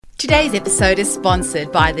Today's episode is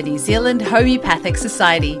sponsored by the New Zealand Homeopathic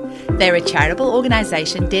Society. They're a charitable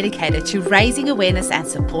organisation dedicated to raising awareness and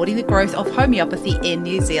supporting the growth of homeopathy in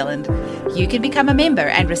New Zealand. You can become a member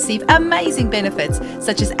and receive amazing benefits,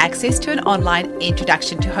 such as access to an online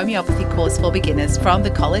Introduction to Homeopathy course for beginners from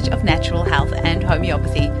the College of Natural Health and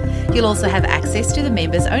Homeopathy. You'll also have access to the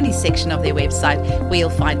members-only section of their website, where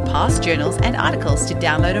you'll find past journals and articles to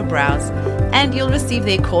download or browse. And you'll receive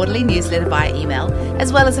their quarterly newsletter via email,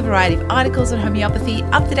 as well as a variety of articles on homeopathy,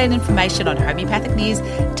 up-to-date information on homeopathic news,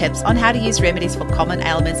 tips on how to use remedies for common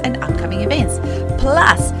ailments and upcoming events.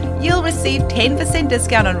 Plus, you'll receive 10%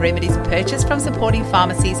 discount on remedies purchased from supporting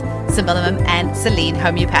pharmacies, Similimum and Celine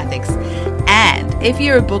Homeopathics. And if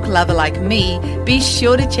you're a book lover like me, be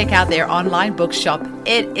sure to check out their online bookshop.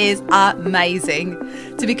 It is amazing.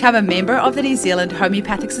 To become a member of the New Zealand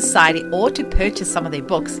Homeopathic Society or to purchase some of their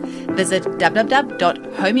books, visit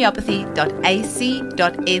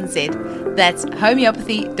www.homeopathy.ac.nz. That's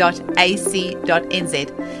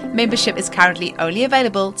homeopathy.ac.nz. Membership is currently only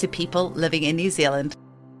available to people living in New Zealand.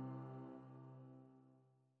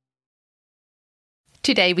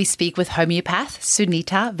 Today we speak with homeopath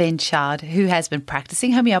Sunita Venchard, who has been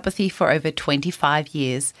practicing homeopathy for over 25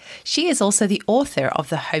 years. She is also the author of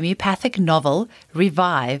the homeopathic novel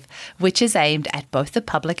Revive, which is aimed at both the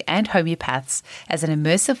public and homeopaths as an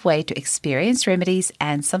immersive way to experience remedies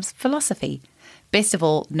and some philosophy. Best of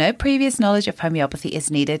all, no previous knowledge of homeopathy is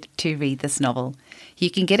needed to read this novel. You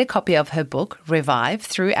can get a copy of her book, Revive,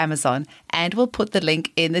 through Amazon, and we'll put the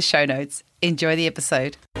link in the show notes. Enjoy the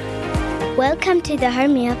episode. Welcome to the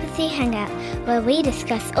Homeopathy Hangout, where we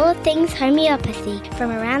discuss all things homeopathy from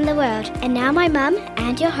around the world. And now my mum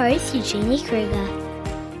and your host, Eugenie Kruger.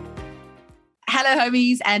 Hello,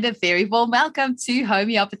 homies, and a very warm welcome to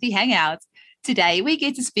Homeopathy Hangout. Today, we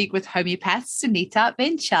get to speak with homeopath Sunita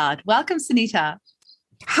Venchard. Welcome, Sunita.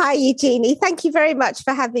 Hi, Eugenie. Thank you very much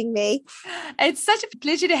for having me. It's such a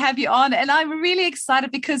pleasure to have you on. And I'm really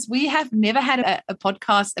excited because we have never had a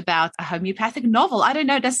podcast about a homeopathic novel. I don't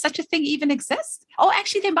know, does such a thing even exist? Oh,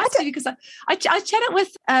 actually, there must be, because I chatted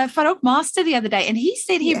with Farouk Master the other day, and he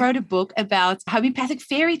said he wrote a book about homeopathic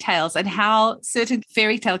fairy tales and how certain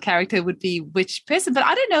fairy tale character would be which person. But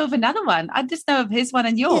I don't know of another one. I just know of his one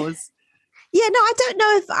and yours. Yeah, no, I don't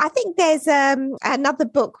know I think there's another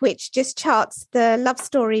book which just charts the love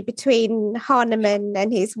story between Hahnemann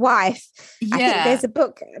and his wife. Yeah. I think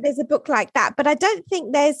there's a book like that, but I don't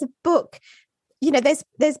think there's a book,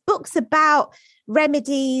 there's books about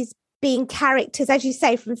remedies being characters, as you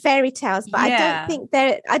say, from fairy tales, but I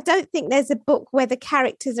don't think there's a book where the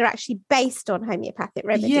characters are actually based on homeopathic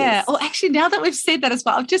remedies. Yeah. Well, actually, now that we've said that as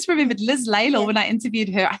well, I've just remembered Liz Laylaw when I interviewed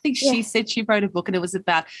her. I think she said she wrote a book and it was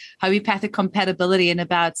about homeopathic compatibility and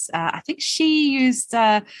about, I think she used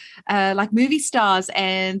like movie stars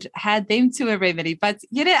and had them to a remedy. But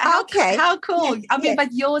how cool. Yes, I mean,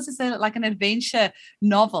 but yours is like an adventure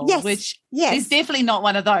novel, which is definitely not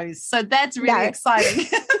one of those. So that's really exciting.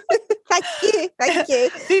 Thank you.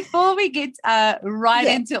 Before we get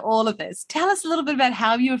into all of this, tell us a little bit about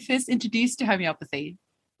how you were first introduced to homeopathy.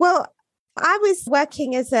 Well, I was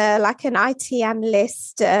working as an IT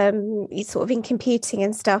analyst, sort of in computing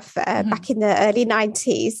and stuff back in the early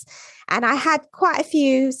 90s. And I had quite a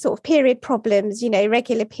few sort of period problems,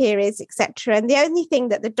 irregular periods, etc. And the only thing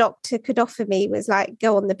that the doctor could offer me was like,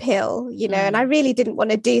 go on the pill, and I really didn't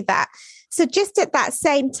want to do that. So just at that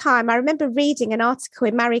same time, I remember reading an article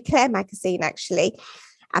in Marie Claire magazine, actually,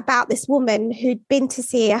 about this woman who'd been to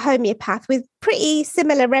see a homeopath with pretty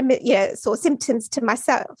similar sort of symptoms to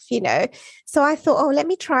myself, So I thought, let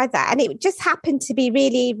me try that. And it just happened to be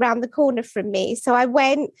really round the corner from me. So I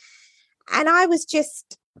went, and I was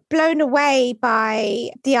just blown away by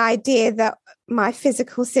the idea that my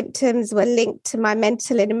physical symptoms were linked to my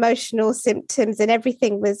mental and emotional symptoms, and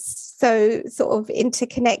everything was so sort of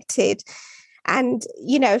interconnected. And,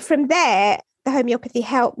 from there, the homeopathy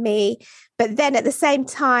helped me. But then at the same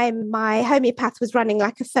time, my homeopath was running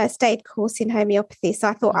like a first aid course in homeopathy. So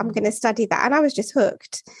I thought, I'm going to study that. And I was just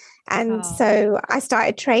hooked. And so I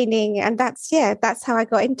started training, and that's how I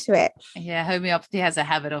got into it. Yeah, homeopathy has a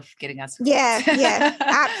habit of getting us hooked. Yeah,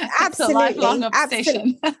 absolutely. It's a lifelong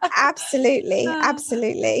obsession. Absolutely.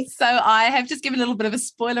 So I have just given a little bit of a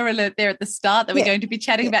spoiler alert there at the start that we're going to be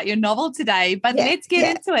chatting about your novel today, but let's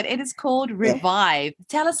get into it. It is called Revive.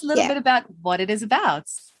 Tell us a little bit about what it is about.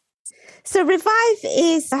 So Revive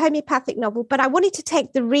is a homeopathic novel, but I wanted to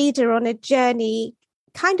take the reader on a journey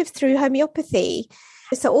kind of through homeopathy.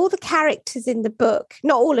 So all the characters in the book,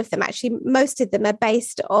 not all of them actually, most of them are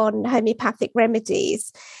based on homeopathic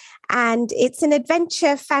remedies. And it's an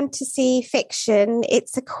adventure fantasy fiction.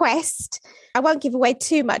 It's a quest. I won't give away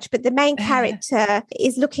too much, but the main character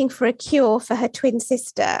is looking for a cure for her twin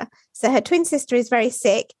sister. So her twin sister is very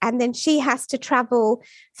sick, and then she has to travel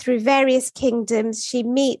through various kingdoms. She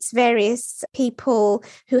meets various people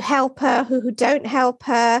who help her, who don't help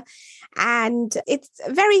her. And it's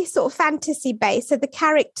very sort of fantasy based. So the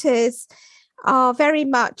characters are very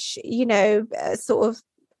much, sort of,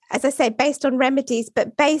 as I say, based on remedies,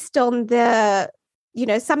 but based on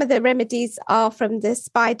some of the remedies are from the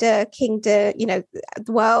spider kingdom,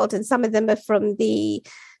 the world, and some of them are from the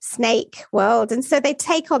snake world. And so they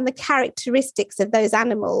take on the characteristics of those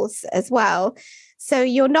animals as well. So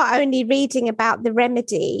you're not only reading about the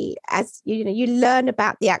remedy, as you learn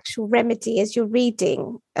about the actual remedy as you're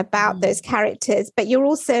reading about those characters, but you're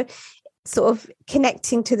also sort of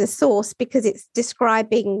connecting to the source because it's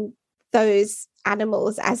describing those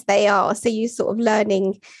animals as they are. So you sort of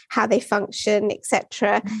learning how they function,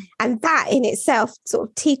 etc. And that in itself sort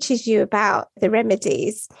of teaches you about the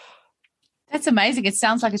remedies. That's amazing. It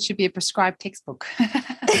sounds like it should be a prescribed textbook. Well,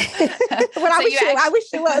 I wish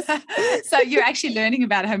it was. So you're actually learning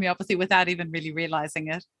about homeopathy without even really realizing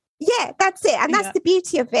it. Yeah, that's it. And that's the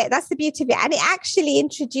beauty of it. And it actually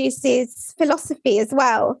introduces philosophy as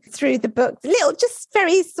well through the book. Just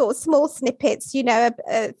very sort of small snippets,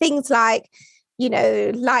 things like,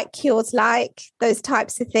 like cures like, those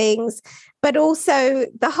types of things. But also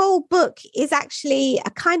the whole book is actually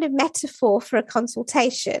a kind of metaphor for a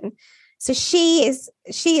consultation. So she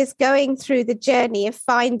is going through the journey of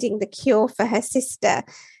finding the cure for her sister.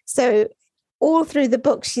 So all through the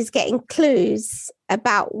book, she's getting clues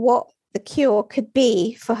about what the cure could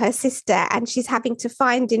be for her sister, and she's having to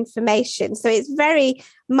find information. So it's very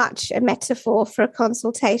much a metaphor for a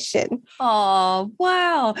consultation. Oh,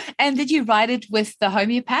 wow. And did you write it with the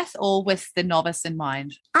homeopath or with the novice in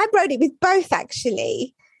mind? I wrote it with both,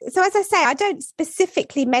 actually. So as I say, I don't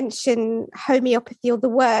specifically mention homeopathy or the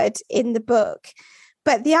word in the book,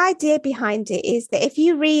 but the idea behind it is that if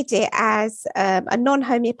you read it as a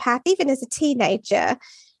non-homeopath, even as a teenager,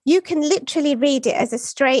 you can literally read it as a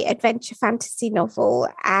straight adventure fantasy novel,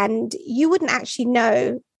 and you wouldn't actually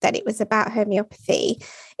know that it was about homeopathy.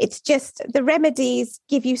 It's just the remedies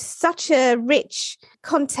give you such a rich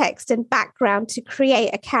context and background to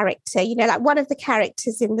create a character. Like one of the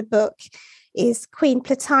characters in the book is Queen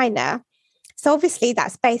Platina. So obviously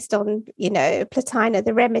that's based on, Platina,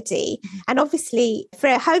 the remedy. And obviously for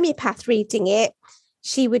a homeopath reading it,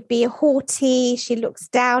 she would be haughty. She looks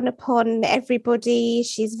down upon everybody.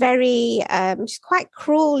 She's very, she's quite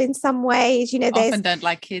cruel in some ways. Often don't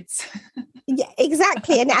like kids. Yeah,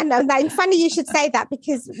 exactly. And funny you should say that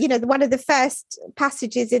because, one of the first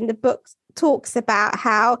passages in the book talks about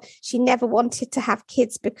how she never wanted to have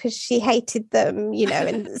kids because she hated them,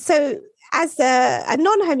 and so as a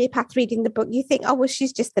non-homeopath reading the book, you think, oh, well,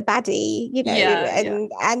 she's just the baddie,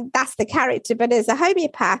 and that's the character. But as a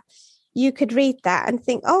homeopath, you could read that and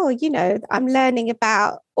think, oh, I'm learning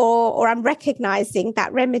about or I'm recognizing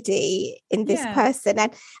that remedy in this person.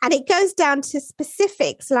 And it goes down to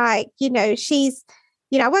specifics like, she's,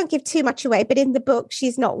 I won't give too much away, but in the book,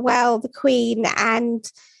 she's not well, the queen, and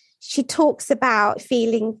she talks about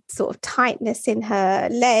feeling sort of tightness in her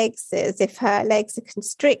legs, as if her legs are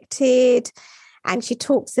constricted. And she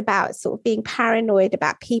talks about sort of being paranoid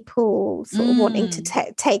about people sort of wanting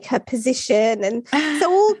to take her position. And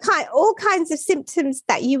so all kinds of symptoms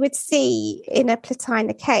that you would see in a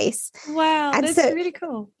Platina case. Wow, and that's really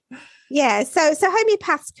cool. Yeah, so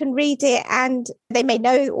homeopaths can read it and they may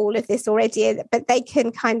know all of this already, but they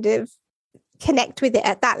can kind of connect with it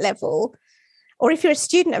at that level. Or if you're a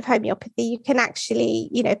student of homeopathy, you can actually,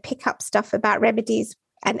 pick up stuff about remedies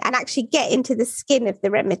and actually get into the skin of the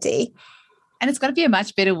remedy. And it's got to be a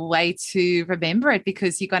much better way to remember it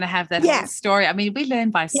because you're going to have that whole story. I mean, we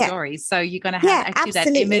learn by stories. So you're going to have actually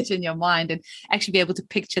that image in your mind and actually be able to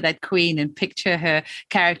picture that queen and picture her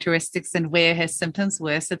characteristics and where her symptoms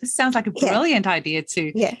were. So this sounds like a brilliant idea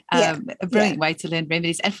to a brilliant way to learn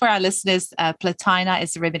remedies. And for our listeners, Platina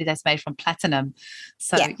is the remedy that's made from platinum.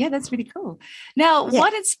 So that's really cool. Now,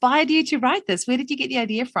 what inspired you to write this? Where did you get the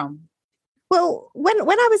idea from? Well, when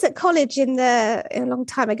I was at college a long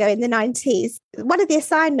time ago in the 90s, one of the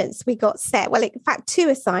assignments we got set, well, in fact, 2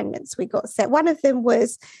 assignments we got set. One of them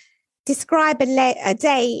was describe a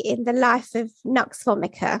day in the life of Nux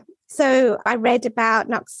vomica. So I read about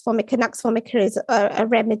Nux vomica. Nux vomica is a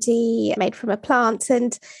remedy made from a plant.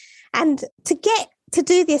 And to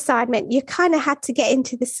do the assignment, you kind of had to get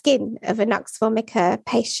into the skin of a Nux vomica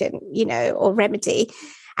patient, or remedy.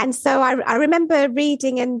 And so I remember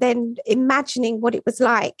reading and then imagining what it was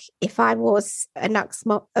like if I was a Nux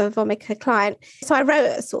Vomica client. So I wrote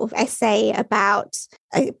a sort of essay about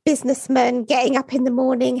a businessman getting up in the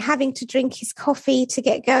morning, having to drink his coffee to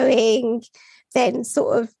get going, then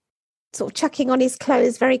sort of chucking on his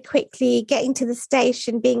clothes very quickly, getting to the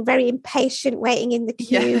station, being very impatient, waiting in the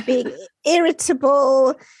queue, being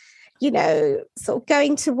irritable, sort of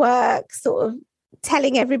going to work, sort of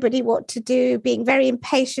telling everybody what to do, being very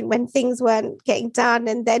impatient when things weren't getting done,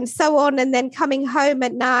 and then so on, and then coming home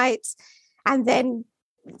at night, and then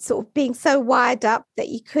sort of being so wired up that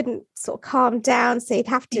you couldn't sort of calm down. So you'd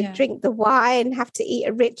have to drink the wine, have to eat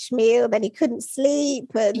a rich meal, then he couldn't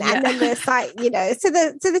sleep. And then there's like, so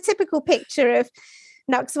the typical picture of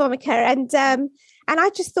Nux Vomica. And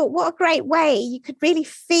I just thought, what a great way you could really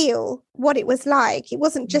feel what it was like. It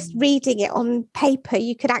wasn't just reading it on paper.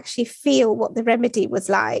 You could actually feel what the remedy was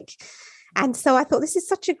like. And so I thought this is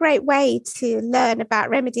such a great way to learn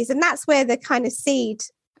about remedies. And that's where the kind of seed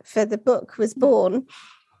for the book was born.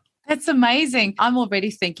 That's amazing. I'm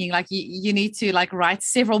already thinking like you need to like write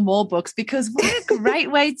several more books, because what a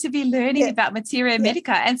great way to be learning about materia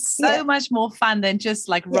medica, and so much more fun than just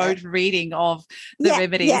like rote reading of the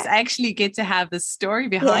remedies. Actually get to have the story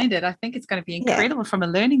behind it. I think it's going to be incredible from a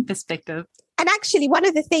learning perspective. And actually, one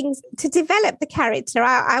of the things to develop the character,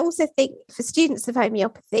 I also think for students of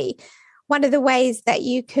homeopathy, one of the ways that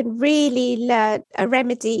you can really learn a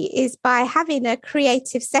remedy is by having a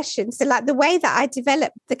creative session. So like the way that I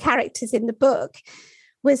developed the characters in the book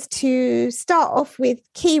was to start off with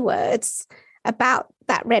keywords about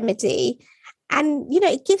that remedy. And,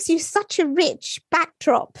 it gives you such a rich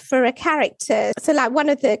backdrop for a character. So like one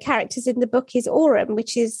of the characters in the book is Aurum,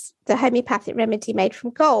 which is the homeopathic remedy made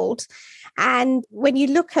from gold. And when you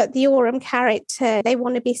look at the Aurum character, they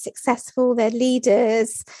want to be successful, they're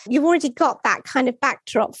leaders. You've already got that kind of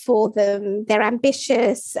backdrop for them. They're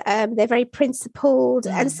ambitious, they're very principled.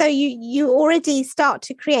 And so you already start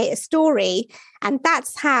to create a story. And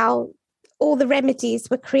that's how all the remedies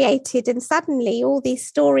were created. And suddenly all these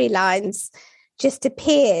storylines just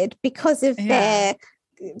appeared because of their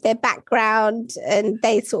background, and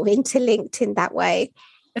they sort of interlinked in that way.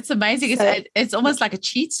 It's amazing. So, it's almost like a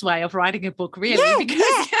cheat's way of writing a book, really, because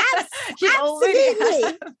you already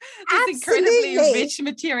have this incredibly rich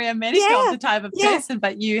materia medica of the type of person,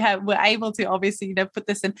 but you were able to obviously, put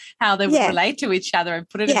this in how they would relate to each other and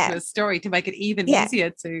put it into a story to make it even easier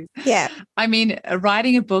to. Yeah. I mean,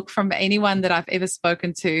 writing a book, from anyone that I've ever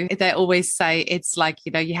spoken to, they always say it's like,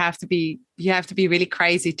 you have to be really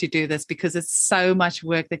crazy to do this, because it's so much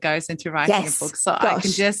work that goes into writing a book. So I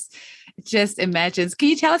can just imagine. Can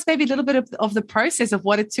you tell us maybe a little bit of the process of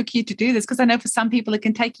what it took you to do this? Because I know for some people it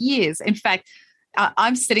can take years. In fact,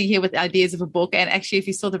 I'm sitting here with ideas of a book, and actually if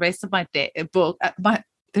you saw the rest of my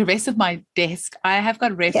the rest of my desk, I have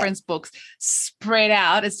got reference books spread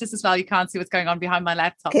out. It's just as well you can't see what's going on behind my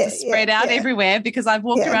laptop. Just spread out everywhere, because I've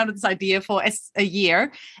walked around with this idea for a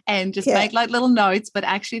year and just made like little notes, but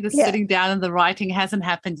actually the sitting down and the writing hasn't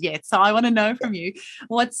happened yet. So I want to know from you,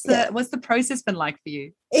 what's the process been like for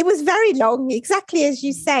you? It was very long, exactly as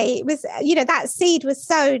you say. It was, that seed was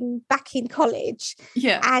sown back in college.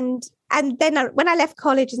 Yeah. And then when I left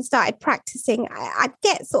college and started practicing, I'd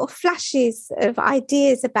get sort of flashes of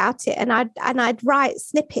ideas about it, and I'd write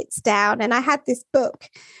snippets down. And I had this book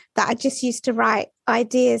that I just used to write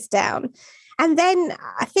ideas down. And then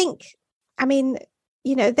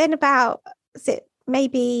then about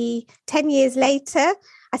maybe 10 years later,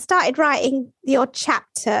 I started writing the odd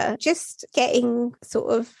chapter, just getting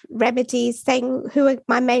sort of remedies, saying who are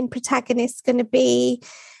my main protagonists going to be,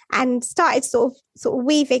 and started sort of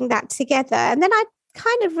weaving that together. And then I'd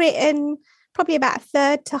kind of written probably about a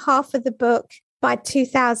third to half of the book by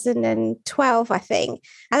 2012, I think.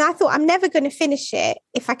 And I thought, I'm never going to finish it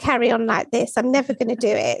if I carry on like this. I'm never going to do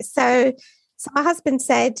it. So my husband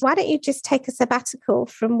said, why don't you just take a sabbatical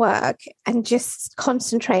from work and just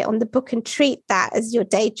concentrate on the book and treat that as your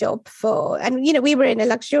day job and, we were in a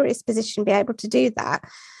luxurious position to be able to do that.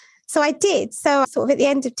 So I did. So sort of at the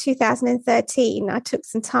end of 2013, I took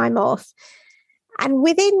some time off. And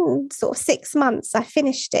within sort of 6 months, I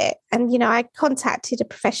finished it. And, I contacted a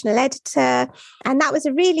professional editor. And that was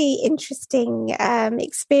a really interesting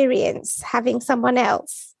experience, having someone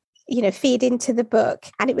else, feed into the book.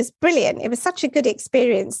 And it was brilliant. It was such a good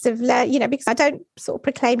experience of learn, because I don't sort of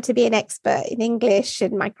proclaim to be an expert in English,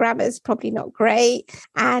 and my grammar's probably not great.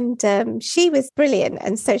 And she was brilliant.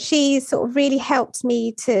 And so she sort of really helped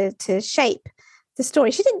me to shape the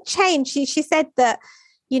story. She didn't change. She said that,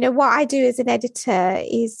 what I do as an editor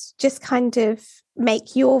is just kind of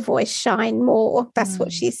make your voice shine more. That's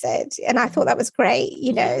what she said. And I thought that was great,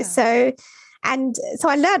 So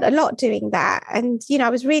I learned a lot doing that. And, I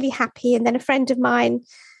was really happy. And then a friend of mine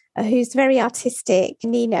who's very artistic,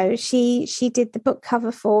 Nino, she did the book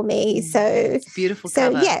cover for me. So it's a beautiful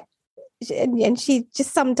cover. Yeah. And she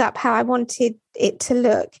just summed up how I wanted it to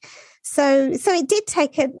look. So it did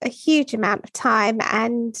take a huge amount of time,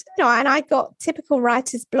 and and I got typical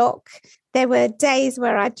writer's block. There were days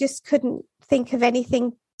where I just couldn't think of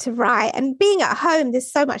anything to write, and being at home,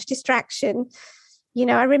 there's so much distraction.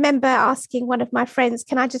 I remember asking one of my friends,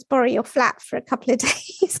 can I just borrow your flat for a couple of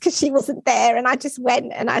days, because she wasn't there, and I just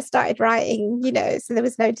went and I started writing, so there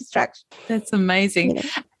was no distraction. That's amazing.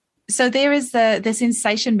 So there is the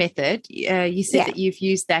sensation method. You said that you've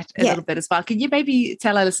used that a little bit as well. Can you maybe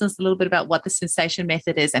tell our listeners a little bit about what the sensation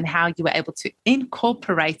method is and how you were able to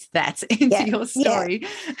incorporate that into your story?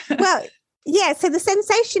 Well, so the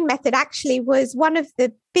sensation method actually was one of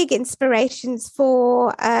the big inspirations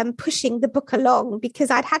for pushing the book along, because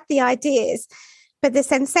I'd had the ideas, but the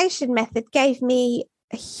sensation method gave me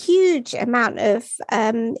a huge amount of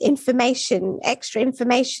extra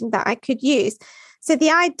information that I could use. So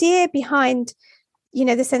the idea behind,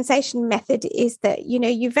 the sensation method is that,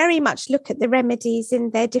 you very much look at the remedies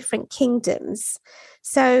in their different kingdoms.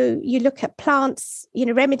 So you look at plants,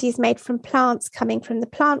 remedies made from plants coming from the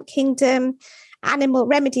plant kingdom, animal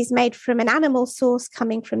remedies made from an animal source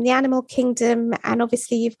coming from the animal kingdom. And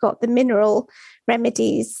obviously you've got the mineral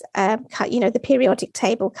remedies, the periodic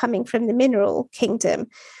table coming from the mineral kingdom.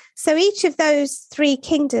 So each of those three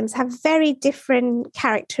kingdoms have very different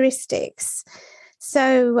characteristics.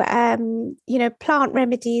 So, plant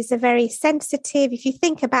remedies are very sensitive. If you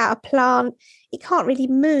think about a plant, it can't really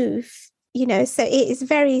move, so it is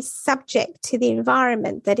very subject to the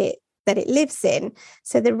environment that it lives in.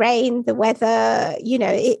 So the rain, the weather,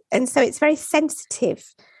 and so it's very sensitive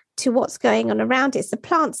to what's going on around it. So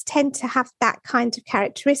plants tend to have that kind of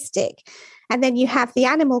characteristic. And then you have the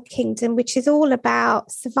animal kingdom, which is all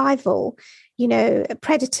about survival,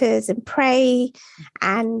 predators and prey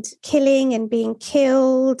and killing and being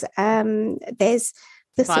killed. There's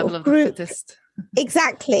the survival sort of group.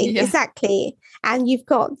 Exactly. And you've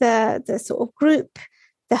got the sort of group,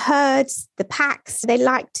 the herds, the packs. They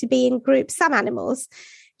like to be in groups, some animals,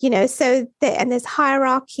 and there's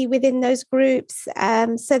hierarchy within those groups.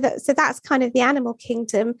 So that's kind of the animal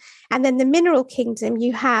kingdom. And then the mineral kingdom,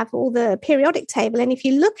 you have all the periodic table. And if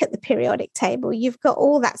you look at the periodic table, you've got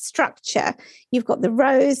all that structure. You've got the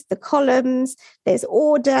rows, the columns, there's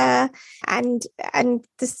order, and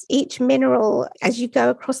each mineral, as you go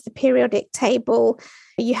across the periodic table,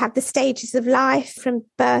 you have the stages of life from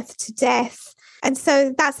birth to death. And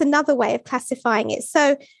so that's another way of classifying it.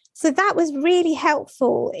 So that was really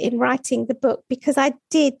helpful in writing the book, because I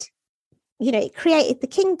did, it created the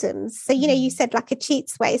kingdoms. So, you said like a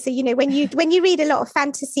cheat's way. So, when you read a lot of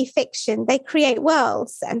fantasy fiction, they create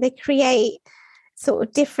worlds and they create sort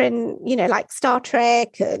of different, like Star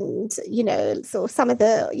Trek and, sort of some of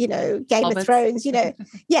the, Game Hobbits. of Thrones,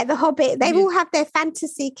 The Hobbit, they all have their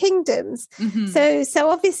fantasy kingdoms. Mm-hmm.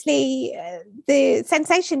 So obviously the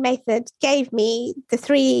sensation method gave me the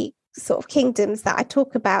three sort of kingdoms that I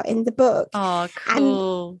talk about in the book. Oh,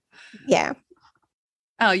 cool. And,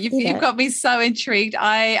 Oh, you've got me so intrigued.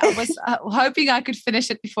 I was hoping I could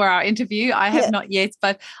finish it before our interview. I have not yet,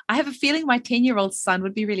 but I have a feeling my 10-year-old son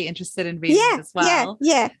would be really interested in reading it as well.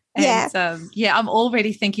 I'm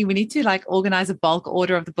already thinking we need to organize a bulk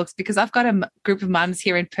order of the books, because I've got a group of mums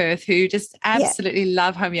here in Perth who just absolutely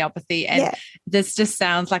love homeopathy, and this just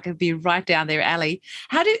sounds like it'd be right down their alley.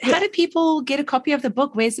 How do people get a copy of the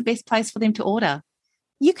book? Where's the best place for them to order?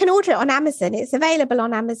 You can order it on Amazon. It's available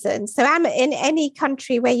on Amazon. So in any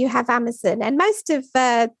country where you have Amazon, and most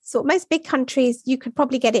big countries, you could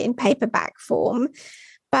probably get it in paperback form.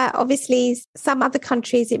 But obviously, some other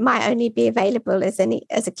countries, it might only be available as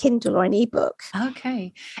a Kindle or an ebook.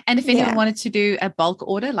 Okay. And if anyone wanted to do a bulk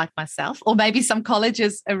order like myself, or maybe some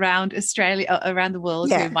colleges around Australia, around the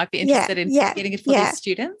world, who might be interested in getting it for their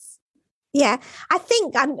students? Yeah, I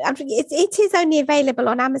think it is only available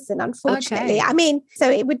on Amazon, unfortunately. Okay. I mean, so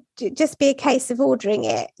it would just be a case of ordering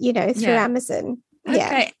it, through Amazon. Okay.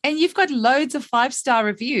 Yeah. And you've got loads of 5-star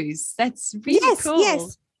reviews. That's really cool.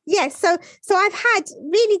 Yes. So I've had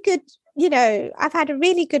really good, I've had a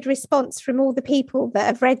really good response from all the people that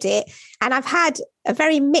have read it. And I've had a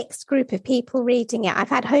very mixed group of people reading it. I've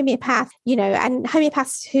had homeopaths, and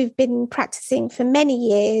homeopaths who've been practicing for many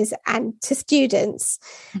years, and to students.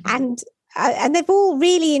 Mm-hmm. And they've all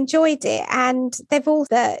really enjoyed it, and they've all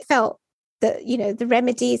felt the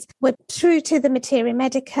remedies were true to the Materia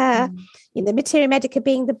Medica, Materia Medica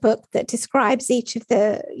being the book that describes each of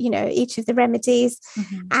the remedies.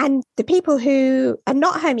 And the people who are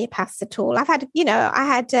not homeopaths at all, I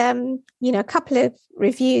had a couple of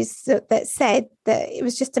reviews that said that it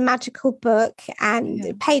was just a magical book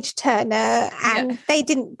and page turner, and they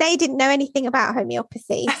didn't know anything about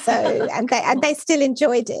homeopathy. So and they still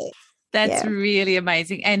enjoyed it. That's really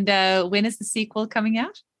amazing. And when is the sequel coming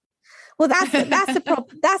out? Well,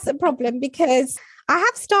 that's a problem, because I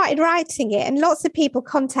have started writing it and lots of people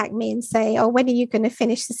contact me and say, oh, when are you going to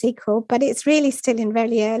finish the sequel? But it's really still in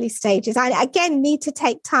very early stages. I, again, need to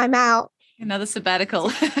take time out. Another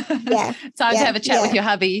sabbatical. Yeah. Time to have a chat with your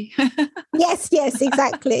hubby. Yes,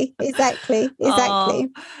 exactly. Oh,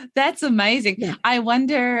 that's amazing. Yeah. I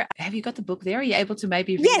wonder, have you got the book there? Are you able to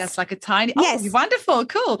maybe read us like a tiny... Yes. Oh, wonderful.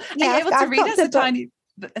 Cool. Yeah, are you able to read us a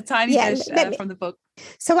tiny dash from the book?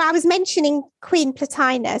 So I was mentioning Queen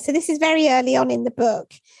Platina. So this is very early on in the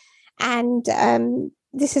book. And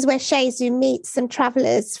this is where Shezu meets some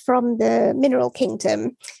travelers from the mineral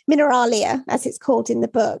kingdom, Mineralia, as it's called in the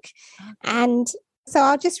book. And so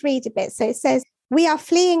I'll just read a bit. So it says, "We are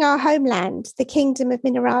fleeing our homeland, the kingdom of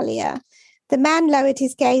Mineralia." The man lowered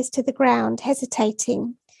his gaze to the ground,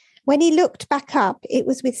 hesitating. When he looked back up, it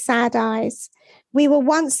was with sad eyes. "We were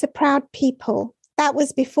once a proud people. That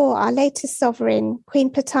was before our latest sovereign, Queen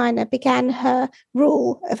Platina, began her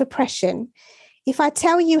rule of oppression. If I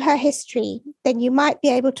tell you her history, then you might be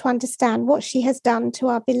able to understand what she has done to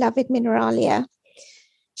our beloved Mineralia."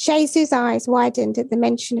 Shezu's eyes widened at the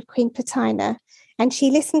mention of Queen Platina, and she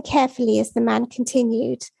listened carefully as the man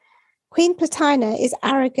continued. "Queen Platina is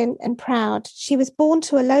arrogant and proud. She was born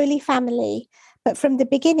to a lowly family, but from the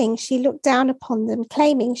beginning she looked down upon them,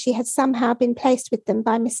 claiming she had somehow been placed with them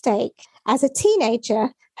by mistake. As a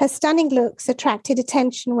teenager, her stunning looks attracted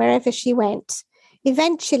attention wherever she went.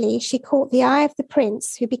 Eventually, she caught the eye of the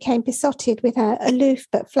prince, who became besotted with her aloof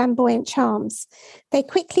but flamboyant charms. They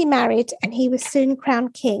quickly married, and he was soon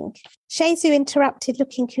crowned king." Shezu interrupted,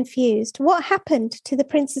 looking confused. "What happened to the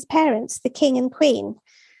prince's parents, the king and queen?"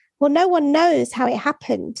 "Well, no one knows how it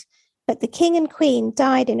happened, but the king and queen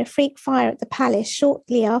died in a freak fire at the palace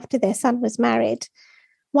shortly after their son was married.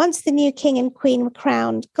 Once the new king and queen were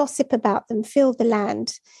crowned, gossip about them filled the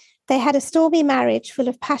land. They had a stormy marriage full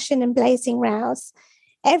of passion and blazing rows.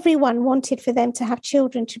 Everyone wanted for them to have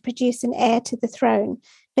children to produce an heir to the throne,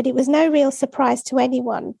 but it was no real surprise to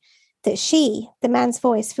anyone that she, the man's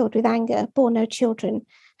voice filled with anger, bore no children.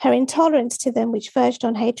 Her intolerance to them, which verged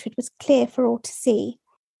on hatred, was clear for all to see.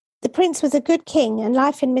 The prince was a good king, and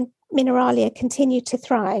life in Mineralia continued to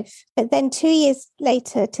thrive. But then 2 years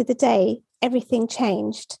later to the day, everything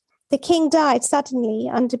changed. The king died suddenly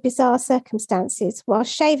under bizarre circumstances. While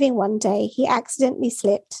shaving one day, he accidentally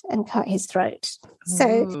slipped and cut his throat." So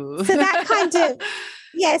that kind of,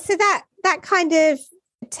 that kind of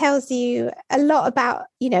tells you a lot about,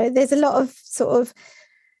 there's a lot of sort of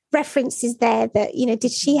references there that,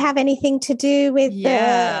 did she have anything to do with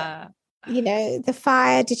the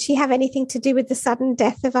fire? Did she have anything to do with the sudden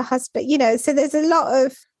death of her husband? So there's a lot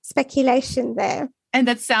of speculation there. And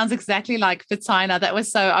that sounds exactly like Platina. That was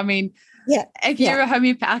so, if you're a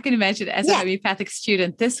homeopath, I can imagine as a homeopathic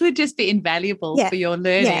student, this would just be invaluable for your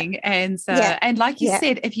learning. And so, and like you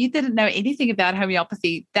said, if you didn't know anything about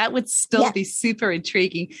homeopathy, that would still be super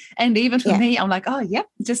intriguing. And even for me, I'm like,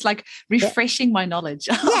 just like refreshing my knowledge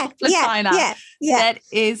of Platina. That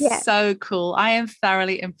is so cool. I am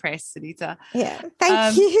thoroughly impressed, Sunita. Yeah.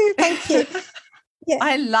 Thank you. Yeah.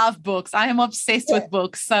 I love books. I am obsessed with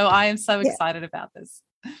books. So I am so excited about this.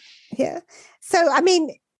 Yeah. So,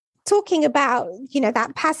 talking about,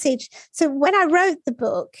 that passage. So when I wrote the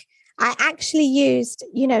book, I actually used,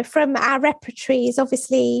 from our repertories,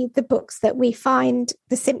 obviously the books that we find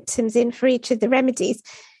the symptoms in for each of the remedies.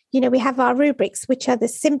 We have our rubrics, which are the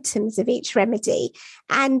symptoms of each remedy.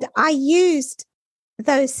 And I used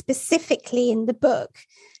those specifically in the book.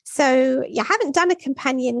 So I haven't done a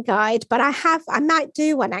companion guide, but I might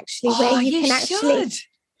do one actually where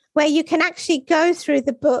you can actually go through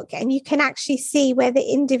the book and you can actually see where the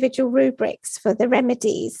individual rubrics for the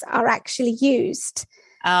remedies are actually used.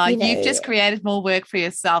 You've just created more work for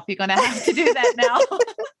yourself. You're going to have to do that now.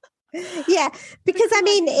 Yeah, because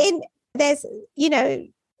there's,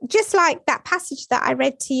 just like that passage that I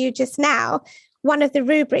read to you just now, one of the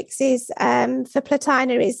rubrics is for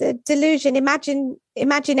Platina is a delusion,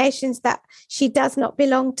 imaginations that she does not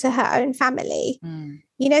belong to her own family.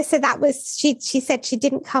 So that was, she said she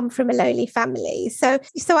didn't come from a lowly family. So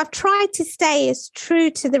I've tried to stay as true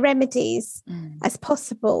to the remedies as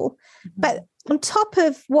possible. But on top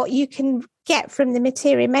of what you can get from the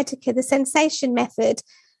Materia Medica, the sensation method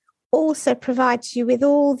also provides you with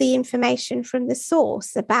all the information from the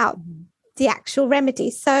source about the actual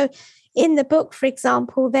remedies. So in the book, for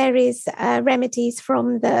example, there is remedies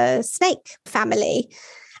from the snake family.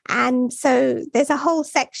 And so there's a whole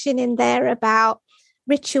section in there about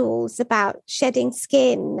rituals, about shedding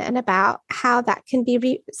skin, and about how that can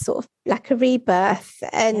be sort of like a rebirth.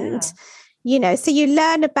 And, you know, so you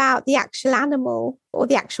learn about the actual animal or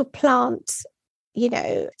the actual plant, you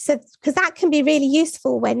know, so because that can be really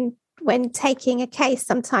useful when taking a case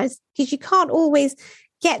sometimes, because you can't always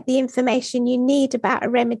get the information you need about a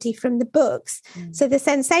remedy from the books. So the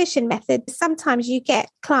sensation method, sometimes you get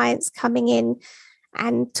clients coming in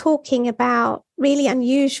and talking about really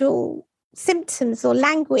unusual symptoms or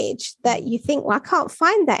language that you think, well, I can't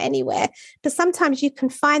find that anywhere. But sometimes you can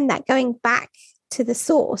find that going back to the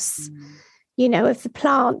source, you know, of the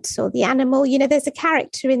plant or the animal. You know, there's a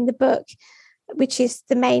character in the book, which is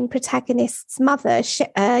the main protagonist's mother,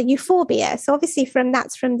 Euphorbia. So obviously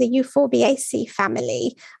that's from the Euphorbiaceae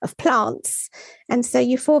family of plants. And so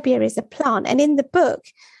Euphorbia is a plant. And in the book,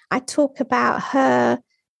 I talk about her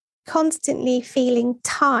constantly feeling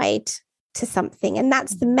tied to something. And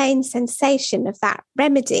that's the main sensation of that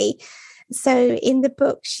remedy. So in the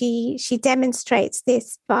book, she demonstrates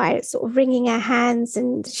this by sort of wringing her hands,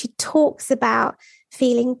 and she talks about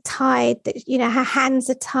feeling tied, that, you know, her hands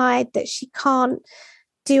are tied, that she can't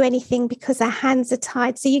do anything because her hands are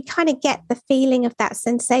tied. So you kind of get the feeling of that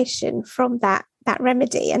sensation from that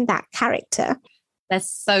remedy and that character. That's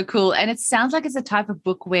so cool. And it sounds like it's a type of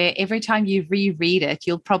book where every time you reread it,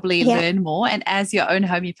 you'll probably learn more. And as your own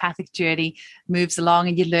homeopathic journey moves along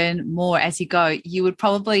and you learn more as you go, you would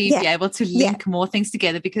probably be able to link more things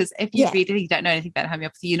together, because if you read it and you don't know anything about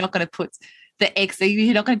homeopathy, you're not going to put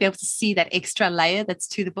you're not going to be able to see that extra layer that's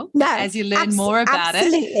to the book. No, as you learn more about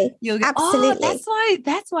it, you'll go, oh,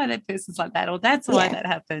 that's why that person's like that, or that's why that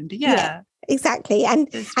happened. Yeah. Exactly. And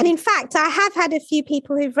in fact, I have had a few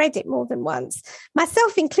people who've read it more than once,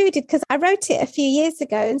 myself included, because I wrote it a few years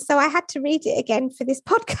ago. And so I had to read it again for this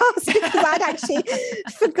podcast because I'd actually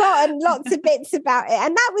forgotten lots of bits about it.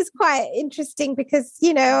 And that was quite interesting because,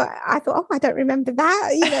 you know, I thought, oh, I don't remember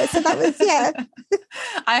that, you know, so that was,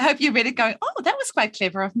 I hope you read it going, oh, that was quite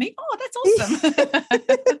clever of me. Oh, that's awesome.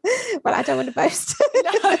 Well, I don't want to boast.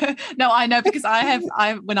 No, I know, because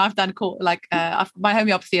when I've done my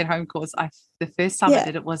homeopathy at home course, the first time I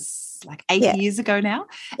did it was like 8 years ago now.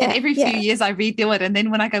 And every few years I redo it. And then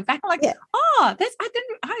when I go back, I'm like, how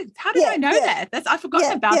did I know that? I've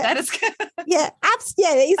forgotten about that. Exactly.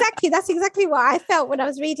 That's exactly what I felt when I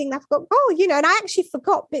was reading. I forgot, you know, and I actually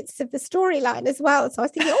forgot bits of the storyline as well. So I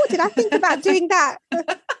was thinking, did I think about doing that?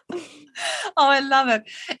 Oh, I love it.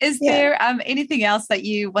 Is there anything else that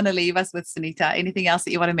you want to leave us with, Sunita? Anything else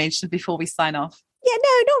that you want to mention before we sign off? Yeah, no,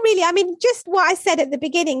 not really. I mean, just what I said at the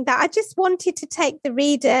beginning, that I just wanted to take the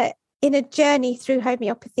reader in a journey through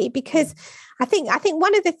homeopathy, because I think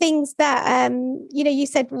one of the things that, you know, you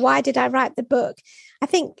said, why did I write the book? I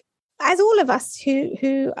think as all of us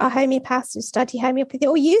who are homeopaths, who study homeopathy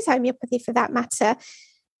or use homeopathy for that matter,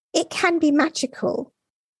 it can be magical.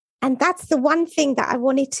 And that's the one thing that I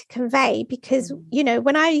wanted to convey, because, you know,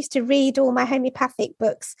 when I used to read all my homeopathic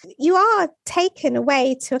books, you are taken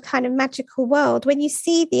away to a kind of magical world. When you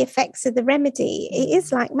see the effects of the remedy, it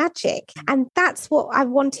is like magic. And that's what I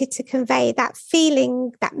wanted to convey, that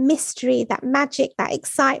feeling, that mystery, that magic, that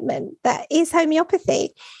excitement that is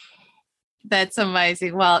homeopathy. That's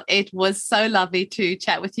amazing. Well, it was so lovely to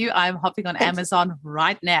chat with you. I'm hopping on Amazon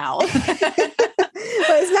right now.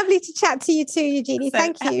 Well, it's lovely to chat to you too, Eugenie.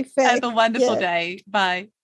 Thank you. Have a wonderful day. Bye.